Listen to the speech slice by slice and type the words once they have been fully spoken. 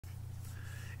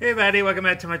Hey everybody, welcome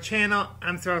back to my channel.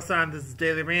 I'm Sarah. This is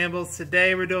Daily Rambles.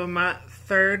 Today we're doing my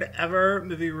third ever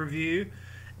movie review.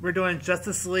 We're doing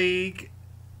Justice League.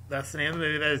 That's the name of the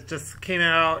movie that just came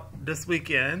out this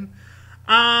weekend.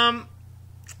 It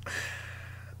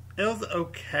was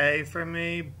okay for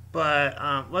me,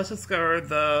 but let's just go over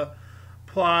the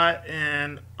plot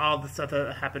and all the stuff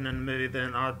that happened in the movie,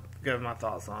 then I'll give my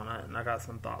thoughts on it, and I got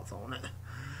some thoughts on it.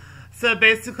 So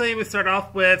basically we start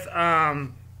off with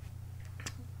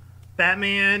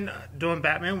Batman doing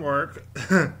Batman work,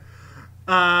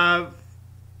 trying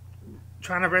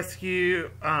to rescue,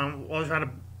 trying to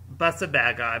bust a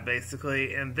bad guy,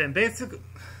 basically, and then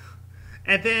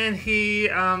he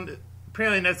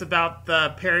apparently knows about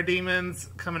the parademons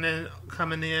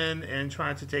coming in and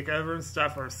trying to take over and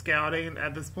stuff, or scouting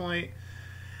at this point,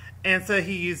 and so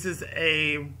he uses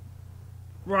a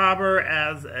robber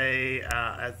as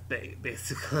bait,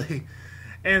 basically.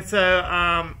 And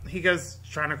so he goes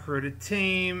trying to recruit a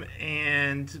team,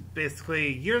 and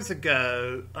basically years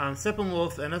ago,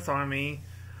 Steppenwolf and his army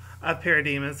of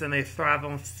parademons, and they thrive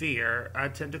on fear,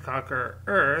 attempt to conquer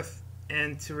Earth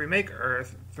and to remake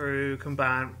Earth through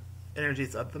combined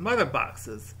energies of the mother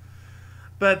boxes.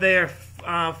 But they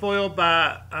are foiled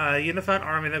by a unified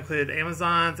army that include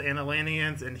Amazons and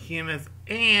Atlanteans and humans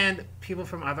and people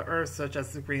from other Earths, such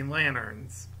as the Green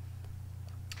Lanterns.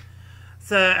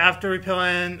 So after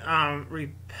repelling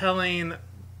the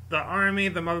army,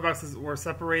 the mother boxes were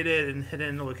separated and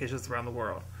hidden in locations around the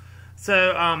world.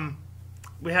 So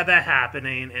we have that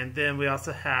happening, and then we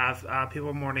also have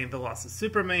people mourning the loss of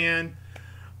Superman,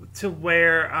 to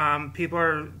where people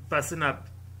are busting up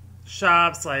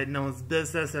shops like no one's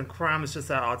business, and crime is just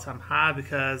at all-time high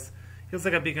because he was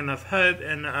like a beacon of hope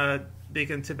and a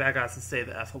beacon to bad guys to stay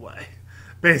the F away,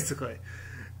 basically.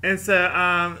 And so,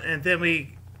 and then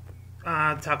we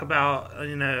talk about,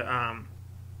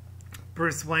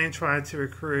 Bruce Wayne trying to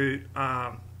recruit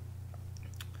Aquaman,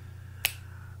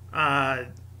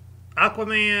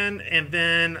 and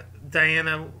then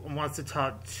Diana wants to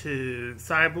talk to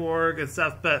Cyborg and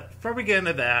stuff. But before we get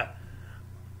into that,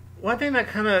 one thing that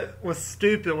kind of was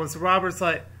stupid was Robert's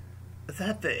like, is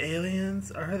that the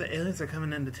aliens? I heard the aliens are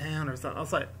coming into town or something. I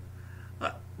was like,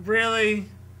 really?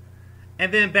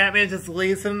 And then Batman just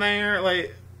leaves him there,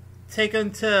 like, take him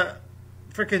to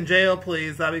freaking jail,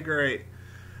 please. That'd be great.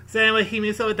 So anyway, he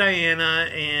meets up with Diana,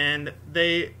 and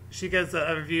she gets an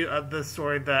overview of the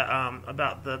story that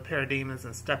about the parademons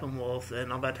and Steppenwolf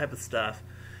and all that type of stuff.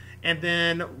 And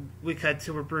then we cut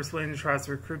to where Bruce Wayne tries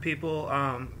to recruit people,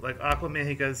 like Aquaman.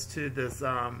 He goes to this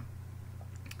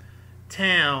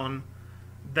town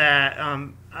that I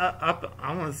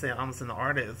want to say almost in the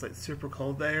Arctic. It's like super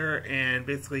cold there, and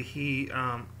basically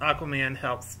Aquaman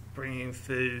helps bringing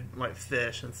food like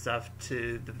fish and stuff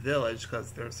to the village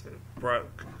because they're so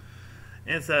broke,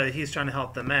 and so he's trying to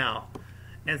help them out.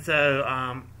 And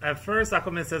so at first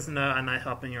Aquaman says, no, I'm not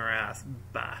helping your ass,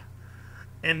 bye.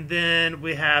 And then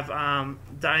we have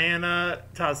Diana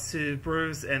talks to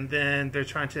Bruce, and then they're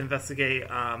trying to investigate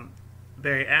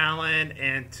Barry Allen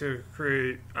and to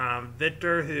recruit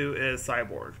Victor, who is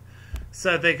Cyborg.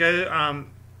 So they go,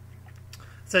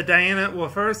 so Diana, well,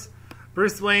 first,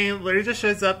 Bruce Wayne literally just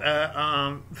shows up at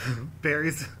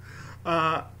Barry's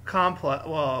complex,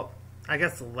 well, I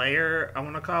guess lair, I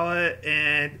want to call it,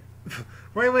 and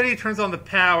right when he turns on the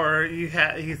power, he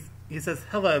says,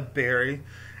 hello, Barry.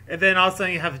 And then all of a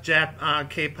sudden you have a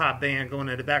K-pop band going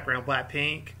in the background,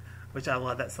 Blackpink, which I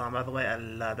love that song, by the way. I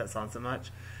love that song so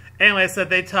much. Anyway, so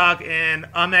they talk, and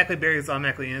automatically Barry's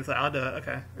automatically in. He's like, I'll do it,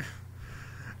 okay.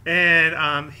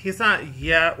 And he's not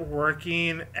yet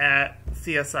working at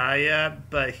CSI yet,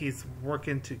 but he's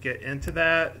working to get into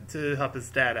that to help his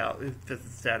dad out. He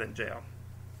visits his dad in jail.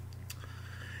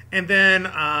 And then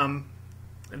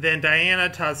Diana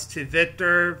talks to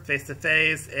Victor face to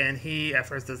face, and he at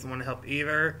first doesn't want to help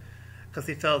either because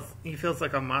he feels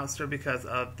like a monster because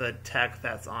of the tech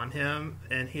that's on him,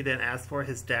 and he didn't ask for it.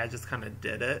 His dad just kind of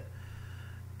did it.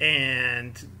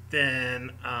 And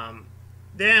then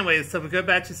anyway, so we go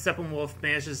back to Steppenwolf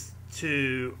manages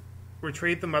to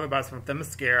retrieve the mother box from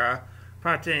Themyscira,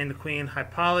 prompting the Queen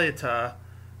Hippolyta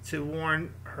to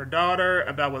warn her daughter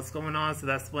about what's going on. So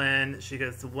that's when she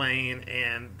goes to Wayne,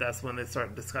 and that's when they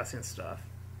start discussing stuff.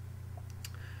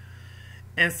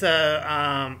 And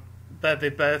so, but they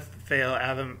both fail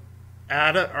out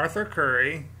of Arthur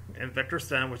Curry and Victor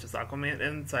Stone, which is Aquaman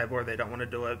and Cyborg. They don't want to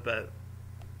do it, but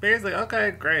basically,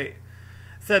 okay, great.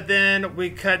 So then we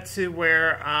cut to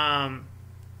where,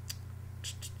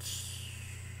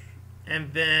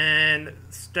 and then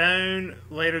Stone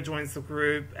later joins the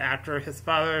group after his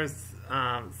father's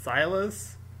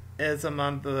Silas is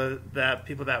among the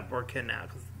people that were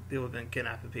kidnapped. people have been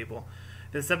kidnapping people.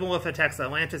 The Steppenwolf attacks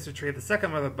Atlantis to retrieve the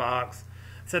second mother box.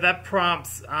 So that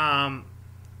prompts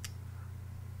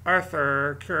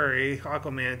Arthur Curry,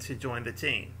 Aquaman, to join the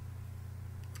team.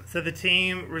 So the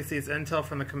team receives intel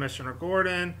from the Commissioner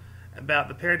Gordon about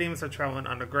the parademons are traveling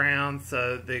underground,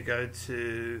 so they go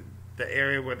to the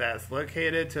area where that's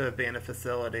located to abandon a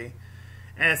facility.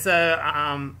 And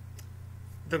so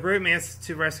the group manages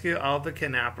to rescue all the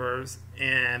kidnappers,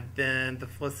 and then the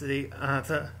facility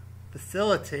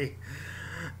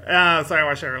sorry, I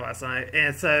watched it last night.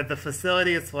 And so the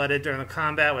facility is flooded during the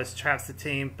combat, which traps the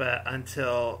team, but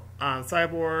until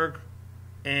Cyborg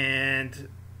and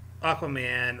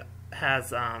Aquaman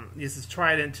has uses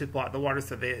Trident to block the water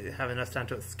so they have enough time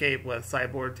to escape, with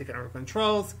Cyborg taking over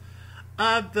controls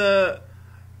of the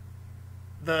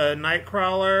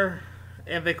Nightcrawler,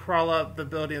 and they crawl up the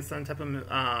building in some type of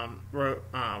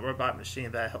robot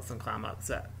machine that helps them climb up.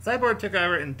 So Cyborg took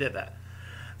over and did that.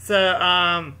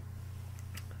 So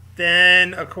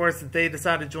then, of course, they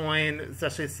decide to join,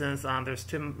 especially since there's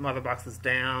 2 mother boxes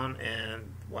down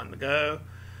and 1 to go.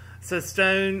 So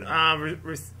Stone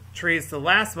retrieves the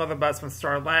last mother box from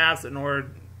Star Labs in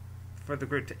order for the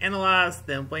group to analyze.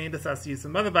 Then Wayne decides to use the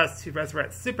mother box to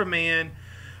resurrect Superman,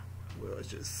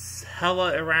 which is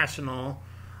hella irrational,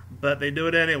 but they do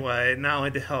it anyway, not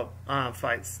only to help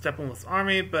fight Steppenwolf's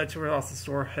army, but to also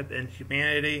restore hope in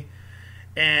humanity.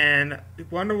 And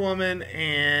Wonder Woman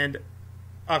and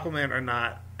Aquaman are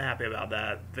not happy about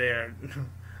that.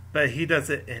 But he does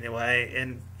it anyway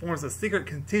and forms a secret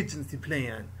contingency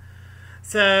plan.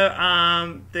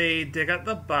 So they dig up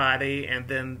the body and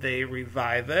then they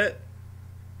revive it,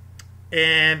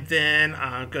 and then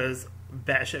goes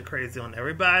batshit crazy on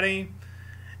everybody.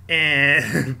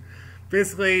 And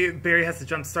basically Barry has to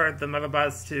jumpstart the mother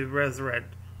box to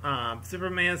resurrect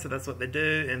Superman, so that's what they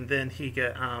do. And then he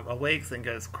awakes and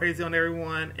goes crazy on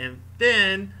everyone, and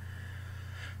then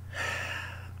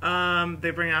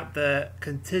they bring out the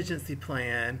contingency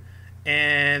plan,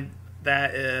 and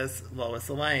that is Lois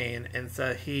Lane. And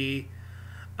so he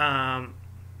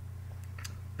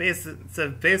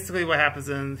basically what happens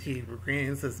is he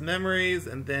regains his memories,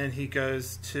 and then he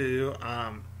goes to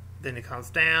then he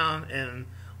comes down and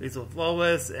leaves with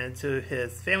Lois and to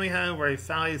his family home, where he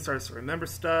finally starts to remember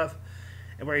stuff,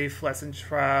 and where he flexes and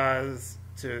tries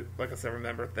to, like I said,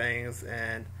 remember things.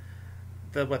 And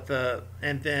then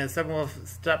Steppenwolf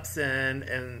steps in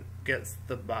and gets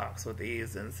the box with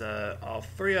ease, and so all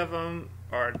 3 of them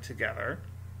are together.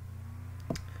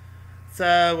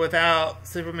 So without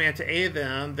Superman to aid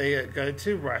them, they go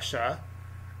to Russia,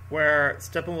 where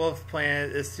Steppenwolf's plan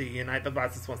is to unite the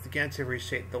boxes once again to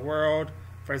reshape the world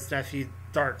for his nephew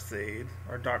Darkseid,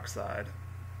 or Darkseid.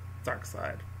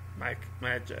 My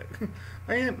joke.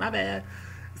 My bad.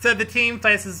 So the team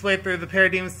fights its way through the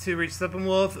parademons to reach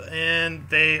Steppenwolf, and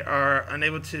they are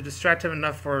unable to distract him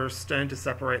enough for Stone to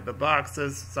separate the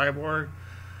boxes, Cyborg.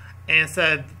 And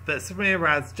so, but Superman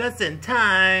arrives just in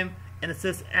time and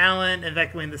assists Alan in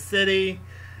evacuating the city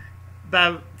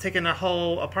by taking a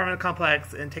whole apartment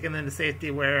complex and taking them to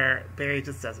safety, where Barry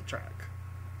just does a truck,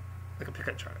 like a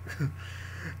pickup truck.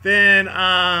 Then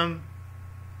I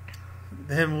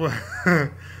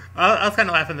was kind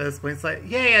of laughing at this when it's like,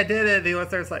 yay, I did it. The US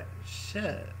there's like,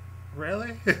 shit,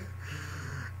 really?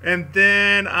 And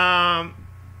then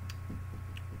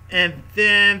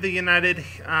the United,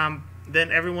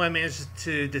 then everyone manages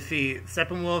to defeat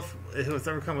Steppenwolf, who was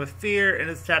overcome with fear and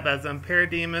is tapped by his own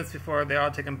parademons before they're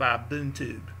all taken by a boom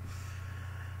tube.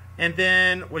 And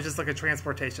then, which is like a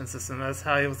transportation system, that's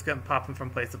how he was getting popping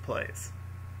from place to place.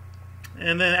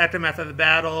 And then aftermath of the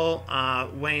battle,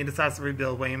 Wayne decides to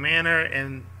rebuild Wayne Manor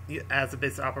and as the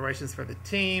base of operations for the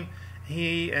team.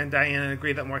 He and Diana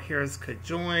agree that more heroes could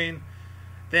join.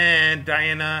 Then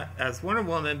Diana, as Wonder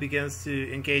Woman, begins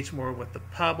to engage more with the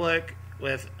public,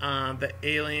 with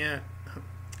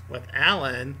with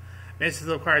Alan, manages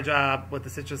to acquire a job with the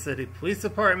Central City Police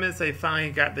Department, so he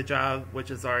finally got the job,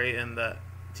 which is already in the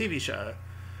TV show.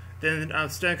 Then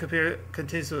Stone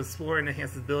continues to explore and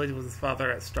enhance his abilities with his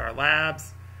father at Star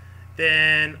Labs.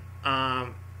 Then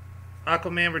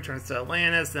Aquaman returns to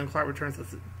Atlantis. Then Clark returns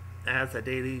as a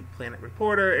Daily Planet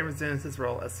reporter and resumes his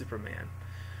role as Superman.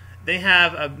 They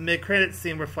have a mid-credits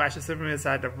scene where Flash and Superman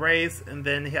decide to race, and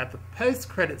then you have the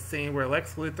post-credits scene where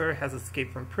Lex Luthor has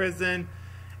escaped from prison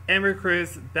and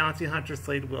recruits bounty hunter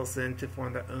Slade Wilson to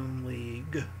form their own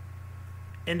league.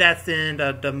 And that's the end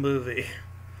of the movie.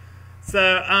 So,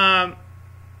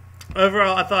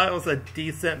 overall, I thought it was a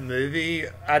decent movie.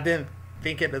 I didn't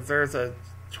think it deserves a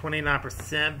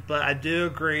 29%, but I do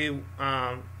agree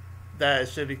that it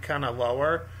should be kind of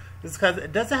lower, Just because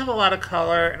it doesn't have a lot of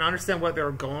color, and I understand what they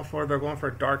were going for. They're going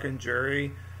for dark and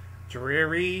dreary,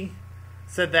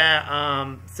 so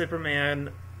that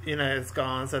Superman, is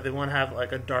gone. So they want to have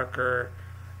like a darker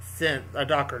scent, a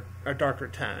darker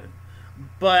tone.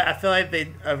 But I feel like they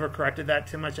overcorrected that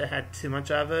too much. It had too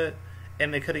much of it,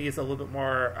 and they could have used a little bit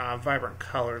more vibrant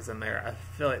colors in there. I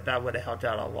feel like that would have helped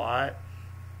out a lot.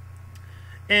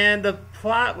 And the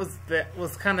plot was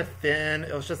kind of thin.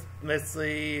 It was just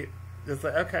mostly just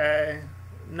like, okay,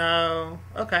 no,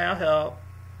 okay, I'll help.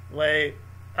 Wait,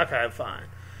 okay, fine.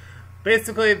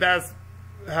 Basically, that's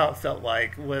how it felt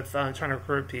like with trying to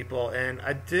recruit people. And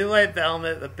I do like the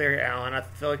element of Barry Allen. I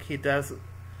feel like he does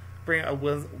bring a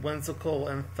whimsical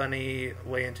and funny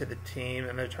way into the team,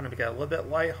 and they're trying to make it a little bit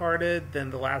lighthearted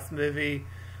than the last movie,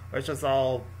 where it's just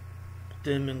all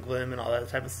doom and gloom and all that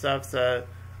type of stuff. So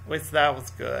at least that was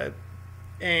good.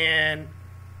 And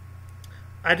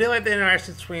I do like the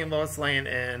interaction between Lois Lane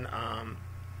and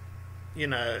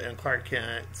and Clark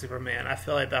Kent, Superman. I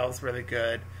feel like that was really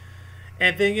good.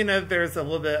 And then there's a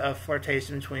little bit of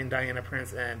flirtation between Diana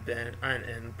Prince and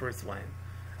Bruce Wayne.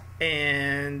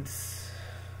 And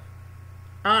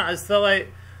I don't know, I just felt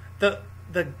like the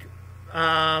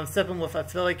Steppenwolf, I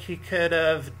feel like he could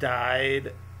have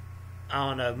died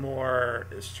on a more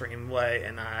extreme way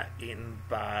and not eaten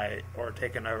by or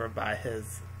taken over by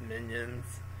his minions.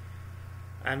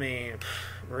 I mean,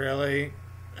 really?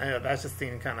 I know, that just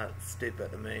seemed kind of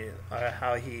stupid to me,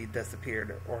 how he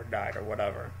disappeared or died or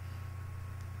whatever.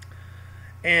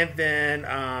 And then,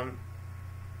 I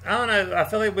don't know, I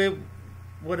feel like we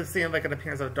would have seen like an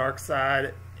appearance of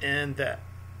Darkseid in the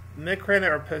mid-credit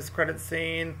or post-credit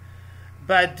scene.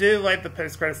 But I do like the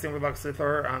post-credit scene with Lex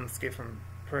Luthor escape from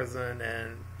prison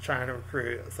and trying to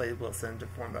recruit Slade Wilson to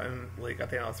form their own league. I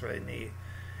think that was really neat.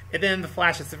 And then the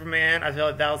Flash of Superman, I feel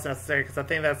like that was necessary because I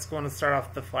think that's going to start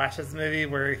off the Flash's movie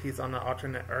where he's on an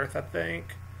alternate Earth, I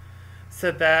think.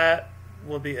 So that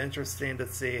will be interesting to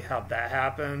see how that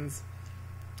happens.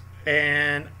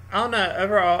 And I don't know,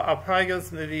 overall, I'll probably give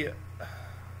this movie,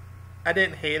 I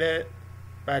didn't hate it,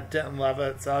 but I didn't love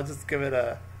it, so I'll just give it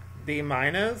a B-.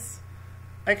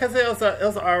 Because it was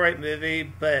an alright movie,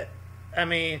 but, I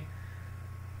mean,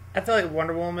 I feel like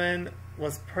Wonder Woman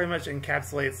was pretty much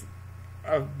encapsulates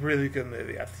a really good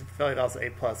movie. I feel like that was A++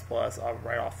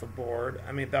 right off the board.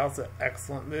 I mean, that was an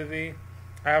excellent movie.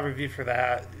 I have a review for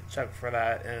that. Check for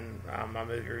that in my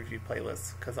movie review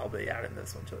playlist, because I'll be adding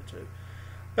this one to it too.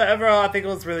 But overall, I think it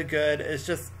was really good. It's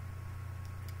just,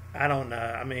 I don't know.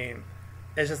 I mean,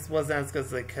 it just wasn't as good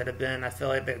as it could have been. I feel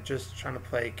like they're just trying to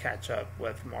play catch up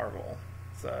with Marvel.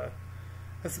 So,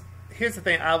 here's the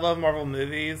thing. I love Marvel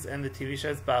movies and the TV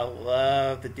shows, but I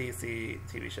love the DC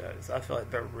TV shows. I feel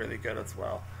like they're really good as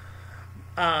well.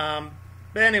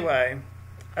 But anyway,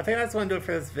 I think that's going to do it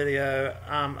for this video.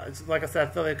 Like I said,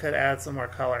 I feel like they could add some more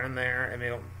color in there and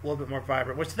make it a little bit more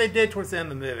vibrant, which they did towards the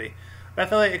end of the movie. But I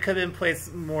feel like it could have been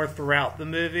placed more throughout the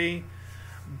movie.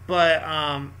 But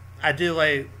I do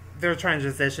like they're trying to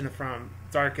transition from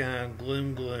dark and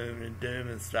gloom and doom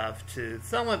and stuff to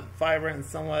somewhat vibrant and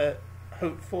somewhat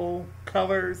hopeful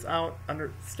colors. I don't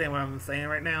understand what I'm saying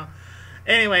right now.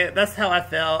 Anyway, that's how I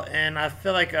felt, and I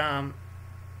feel like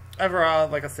overall,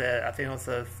 like I said, I think it was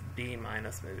a B-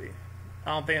 movie.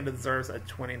 I don't think it deserves a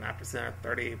 29% or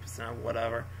 38% or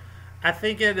whatever. I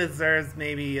think it deserves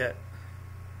maybe a,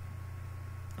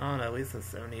 I don't know, at least a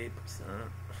 78%,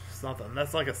 something.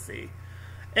 That's like a C.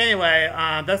 Anyway,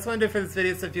 that's what I'm doing for this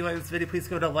video. So if you like this video, please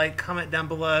go to like, comment down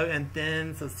below, and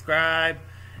then subscribe.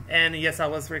 And yes, I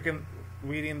was reading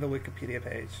the Wikipedia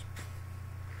page.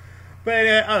 But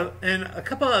and a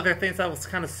couple of other things that was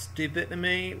kind of stupid to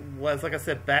me was, like I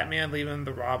said, Batman leaving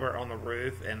the robber on the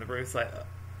roof, and the roof's like,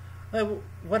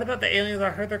 what about the aliens?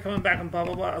 I heard they're coming back and blah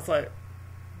blah blah. I was like,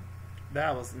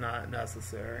 that was not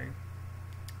necessary.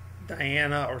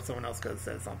 Diana or someone else could have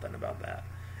said something about that.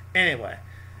 Anyway,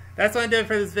 that's what I did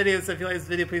for this video. So if you like this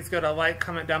video, please go to like,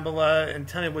 comment down below, and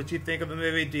tell me what you think of the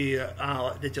movie.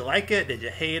 Did you like it? Did you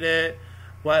hate it?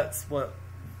 What's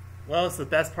the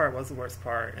best part? What's the worst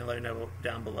part? And let me know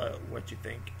down below what you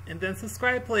think. And then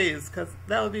subscribe, please, because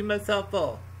that would be most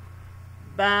helpful.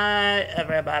 Bye,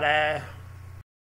 everybody.